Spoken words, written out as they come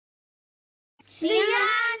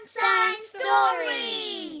Leanne Science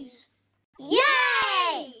Stories!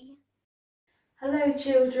 Yay! Hello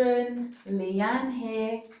children, Leanne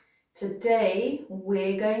here. Today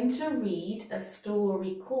we're going to read a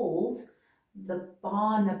story called The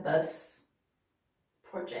Barnabus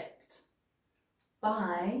Project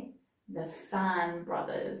by the Fan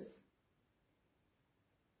brothers.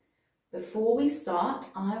 Before we start,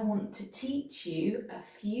 I want to teach you a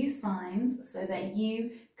few signs so that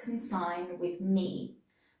you can sign with me.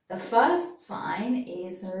 The first sign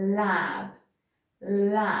is lab.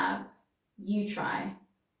 Lab. You try.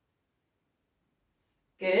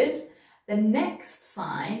 Good. The next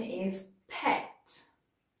sign is pet.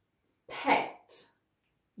 Pet.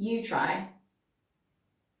 You try.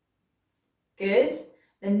 Good.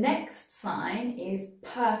 The next sign is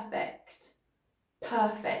perfect.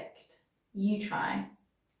 Perfect. You try.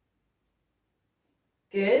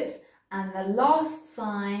 Good. And the last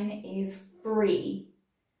sign is free.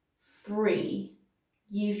 Free.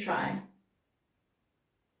 You try.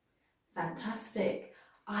 Fantastic.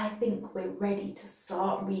 I think we're ready to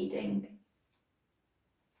start reading.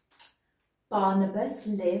 Barnabus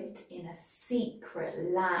lived in a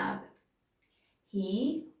secret lab.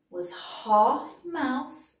 He was half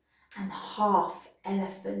mouse and half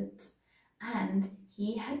elephant, and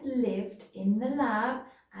he had lived in the lab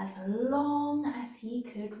as long as he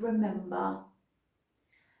could remember.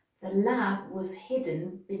 The lab was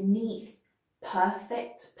hidden beneath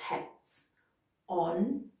perfect pets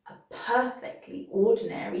on a perfectly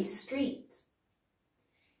ordinary street.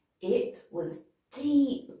 It was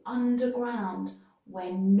deep underground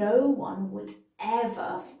where no one would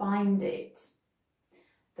ever find it.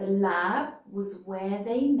 The lab was where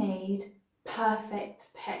they made perfect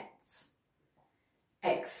pets.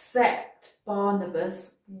 Except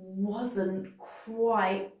Barnabus wasn't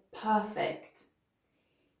quite perfect.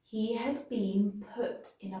 He had been put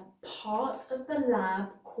in a part of the lab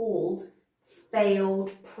called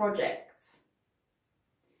failed projects.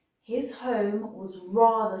 His home was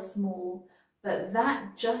rather small, but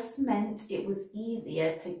that just meant it was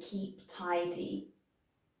easier to keep tidy.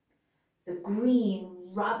 The green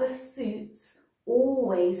rubber suits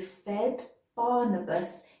always fed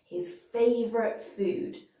Barnabus his favourite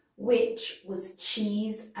food, which was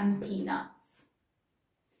cheese and peanuts.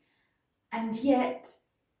 And yet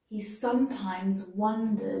he sometimes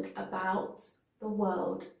wondered about the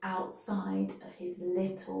world outside of his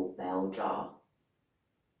little bell jar.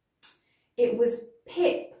 It was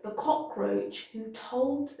Pip the cockroach who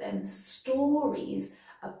told them stories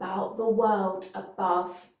about the world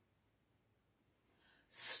above.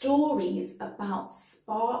 Stories about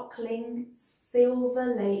sparkling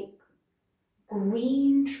silver lakes,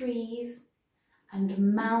 green trees, and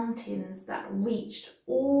mountains that reached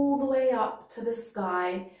all the way up to the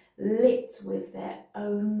sky, lit with their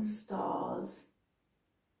own stars.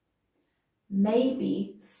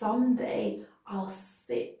 Maybe someday I'll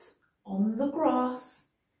sit on the grass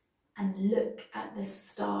and look at the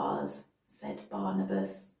stars, said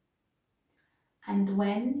Barnabus. And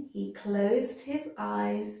when he closed his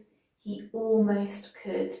eyes, he almost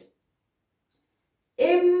could.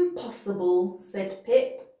 Impossible, said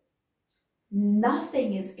Pip.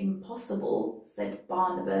 Nothing is impossible, said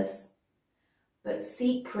Barnabus. But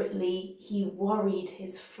secretly he worried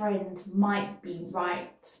his friend might be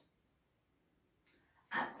right.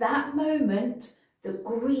 At that moment, the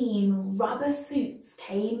green rubber suits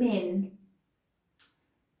came in.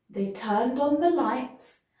 They turned on the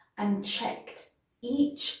lights and checked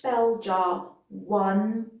each bell jar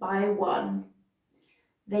one by one.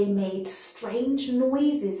 They made strange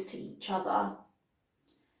noises to each other.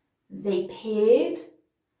 They peered,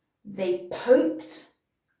 they poked,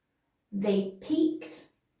 they peeked,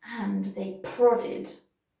 and they prodded.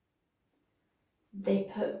 They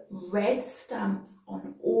put red stamps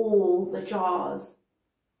on all the jars.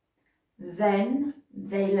 Then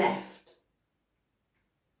they left.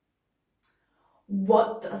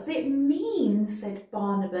 What does it mean? Said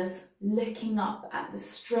Barnabus, looking up at the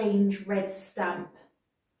strange red stamp.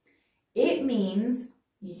 It means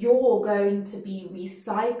you're going to be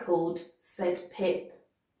recycled, said Pip.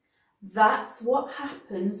 That's what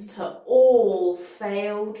happens to all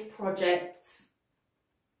failed projects.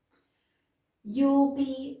 You'll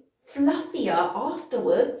be fluffier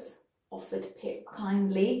afterwards, offered Pip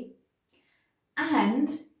kindly. And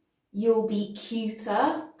you'll be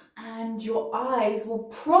cuter and your eyes will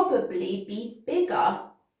probably be bigger.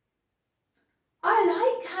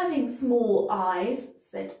 I like having small eyes,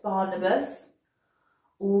 said Barnabus,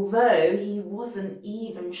 although he wasn't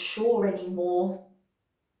even sure anymore.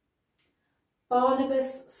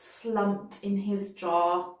 Barnabus slumped in his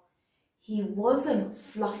jar. He wasn't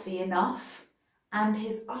fluffy enough and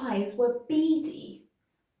his eyes were beady,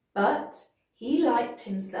 but he liked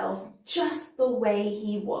himself just the way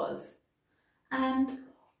he was. And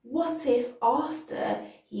what if after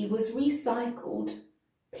he was recycled,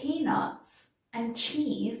 peanuts and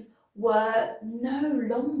cheese were no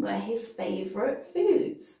longer his favourite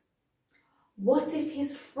foods? What if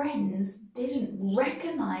his friends didn't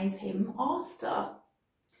recognise him after?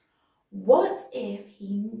 What if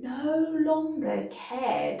he no longer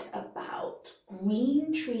cared about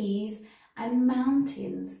green trees and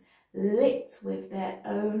mountains lit with their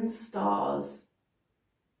own stars?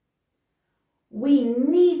 "We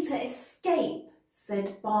need to escape,"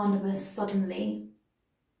 said Barnabas suddenly.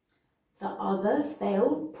 The other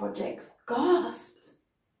failed projects gasped,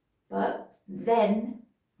 but then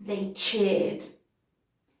they cheered.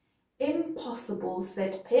 "Impossible,"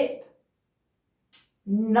 said Pip.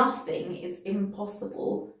 "Nothing is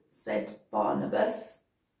impossible," said Barnabas.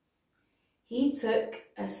 He took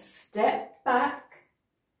a step back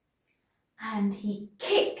and he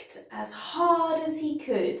kicked as hard as he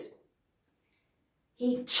could.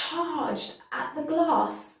 He charged at the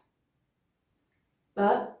glass,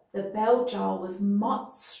 but the bell jar was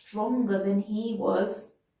much stronger than he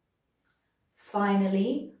was.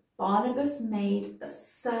 Finally, Barnabas made a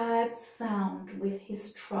sad sound with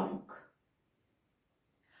his trunk.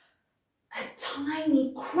 A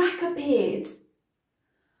tiny crack appeared.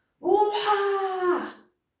 Wah!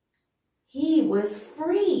 He was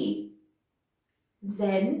free.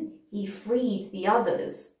 Then he freed the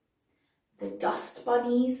others. The dust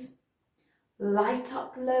bunnies, Light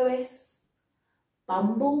Up Lois,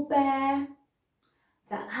 Bumble Bear,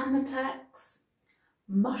 the Amatacs,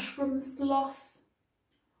 Mushroom Sloth,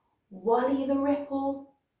 Wally the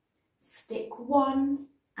Ripple, Stick 1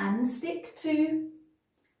 and Stick 2,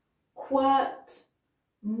 Quirt,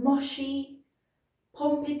 Moshi,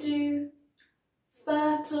 Pompidou,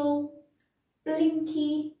 Fertile,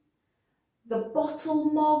 Blinky, the Bottle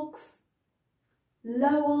Mogs,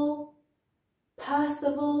 Lowell,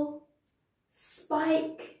 Percival,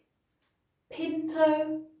 Spike,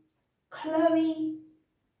 Pinto, Chloe,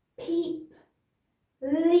 Peep,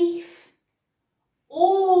 Leaf,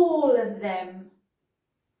 all of them.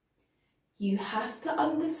 You have to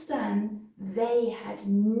understand they had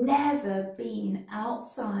never been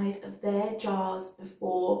outside of their jars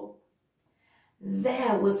before.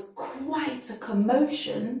 There was quite a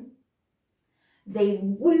commotion. They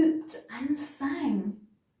whooped and sang.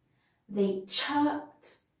 They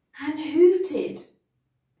chirped and hooted.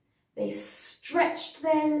 They stretched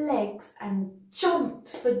their legs and jumped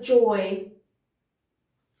for joy.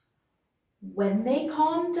 When they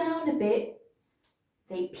calmed down a bit,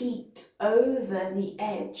 they peeked over the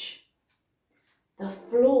edge. The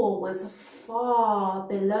floor was far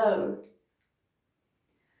below.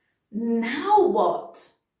 "Now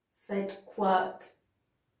what?" said Quirt.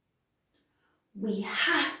 "We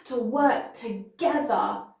have to work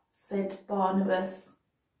together," said Barnabas.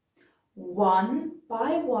 One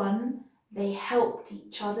by one, they helped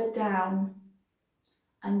each other down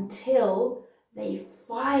until they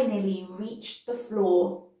finally reached the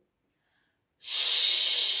floor.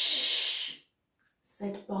 "Shh,"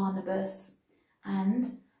 said Barnabas,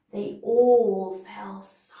 and they all fell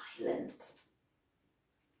silent.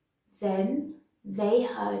 Then they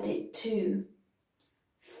heard it too.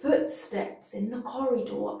 Footsteps in the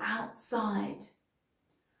corridor outside.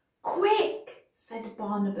 "Quick," said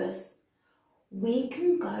Barnabas, "we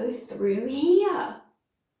can go through here."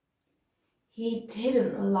 He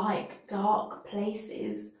didn't like dark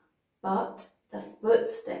places, but the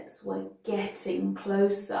footsteps were getting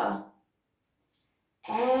closer.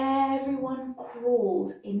 Everyone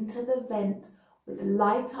crawled into the vent with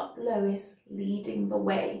Light Up Lois leading the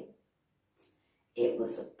way. It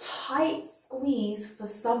was a tight squeeze for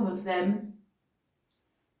some of them.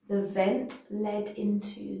 The vent led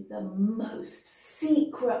into the most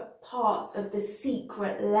secret part of the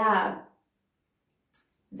secret lab.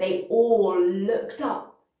 They all looked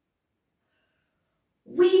up.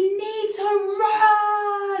 "We need to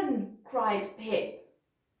run!" cried Pip.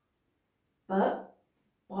 But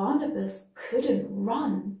Barnabas couldn't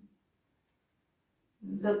run.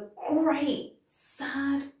 The great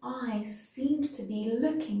sad eyes seemed to be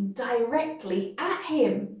looking directly at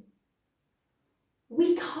him.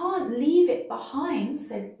 "We can't leave it behind,"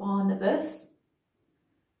 said Barnabas.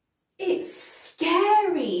 "It's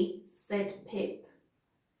scary," said Pip.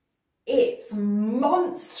 "It's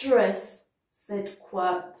monstrous," said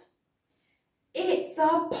Quirt. "It's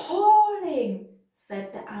appalling,"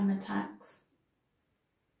 said the Amatacs.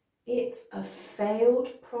 "It's a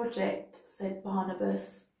failed project," said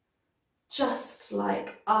Barnabas. just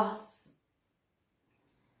like us.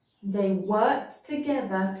 They worked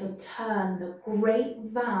together to turn the great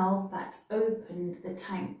valve that opened the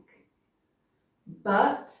tank.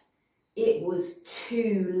 But it was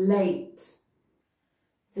too late.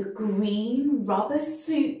 The green rubber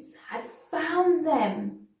suits had found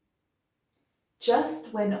them.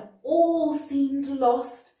 Just when all seemed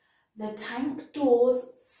lost, the tank doors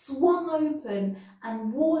swung open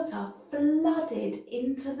and water flooded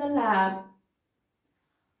into the lab.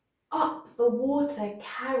 Up the water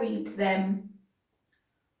carried them,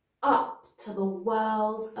 up to the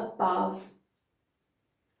world above.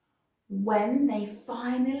 When they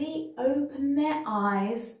finally opened their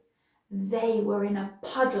eyes, they were in a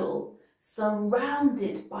puddle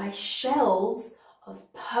surrounded by shelves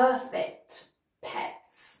of perfect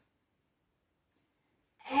pets.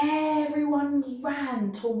 Everyone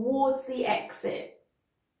ran towards the exit.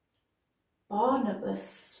 Barnabus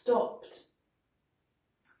stopped.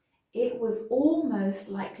 It was almost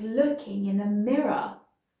like looking in a mirror,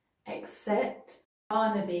 except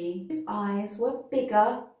Barnaby's eyes were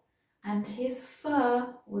bigger and his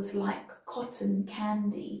fur was like cotton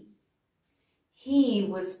candy. He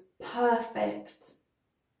was perfect.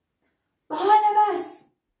 "Barnabus!"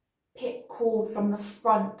 Pip called from the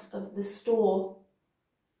front of the store.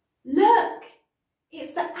 "Look,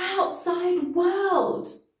 it's the outside world."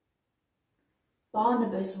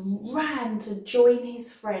 Barnabus ran to join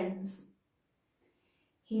his friends.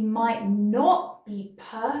 He might not be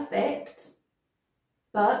perfect,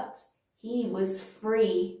 but he was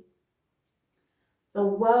free. The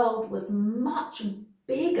world was much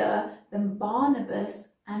bigger than Barnabus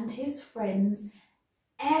and his friends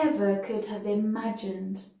ever could have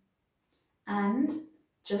imagined. And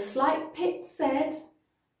just like Pip said,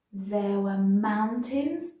 there were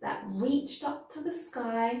mountains that reached up to the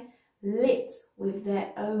sky, lit with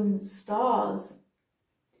their own stars.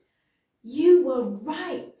 "You were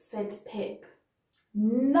right," said Pip.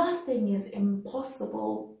 "Nothing is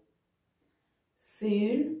impossible."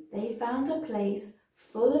 Soon they found a place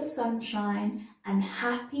full of sunshine and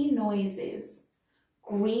happy noises,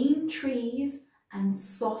 green trees and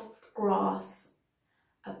soft grass,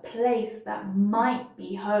 a place that might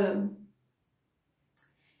be home.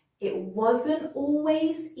 It wasn't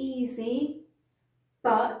always easy,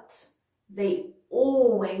 but they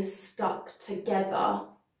always stuck together.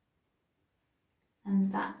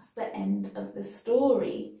 And that's the end of the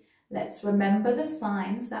story. Let's remember the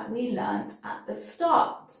signs that we learnt at the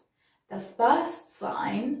start. The first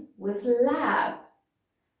sign was lab.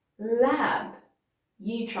 Lab.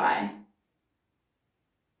 You try.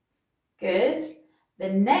 Good.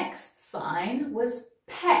 The next sign was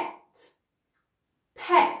pet.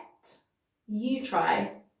 Pet. You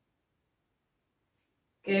try.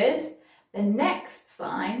 Good. The next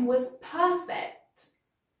sign was perfect.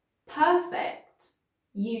 Perfect.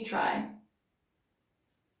 You try.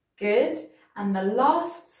 Good. And the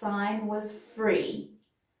last sign was free.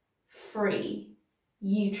 Free.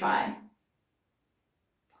 You try.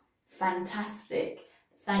 Fantastic.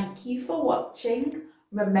 Thank you for watching.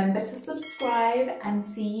 Remember to subscribe and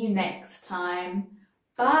see you next time.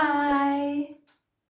 Bye.